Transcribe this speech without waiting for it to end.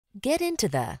Get into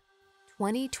the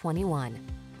 2021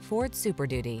 Ford Super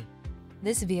Duty.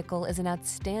 This vehicle is an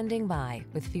outstanding buy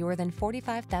with fewer than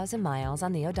 45,000 miles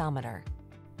on the odometer.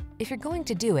 If you're going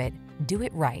to do it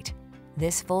right.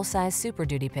 This full-size Super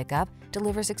Duty pickup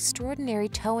delivers extraordinary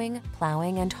towing,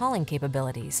 plowing, and hauling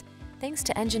capabilities, thanks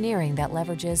to engineering that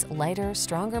leverages lighter,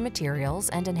 stronger materials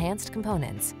and enhanced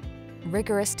components.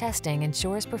 Rigorous testing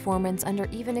ensures performance under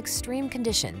even extreme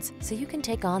conditions, so you can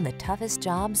take on the toughest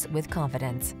jobs with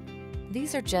confidence.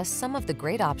 These are just some of the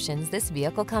great options this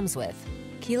vehicle comes with: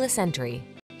 keyless entry,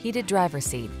 heated driver's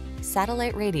seat,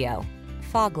 satellite radio,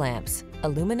 fog lamps,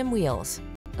 aluminum wheels,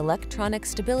 electronic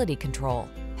stability control,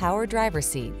 power driver's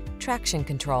seat, traction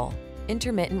control,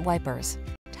 intermittent wipers,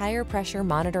 tire pressure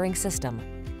monitoring system.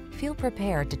 Feel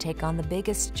prepared to take on the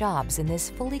biggest jobs in this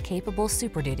fully capable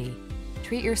Super Duty.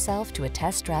 Treat yourself to a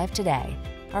test drive today.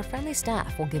 Our friendly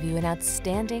staff will give you an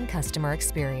outstanding customer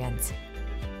experience.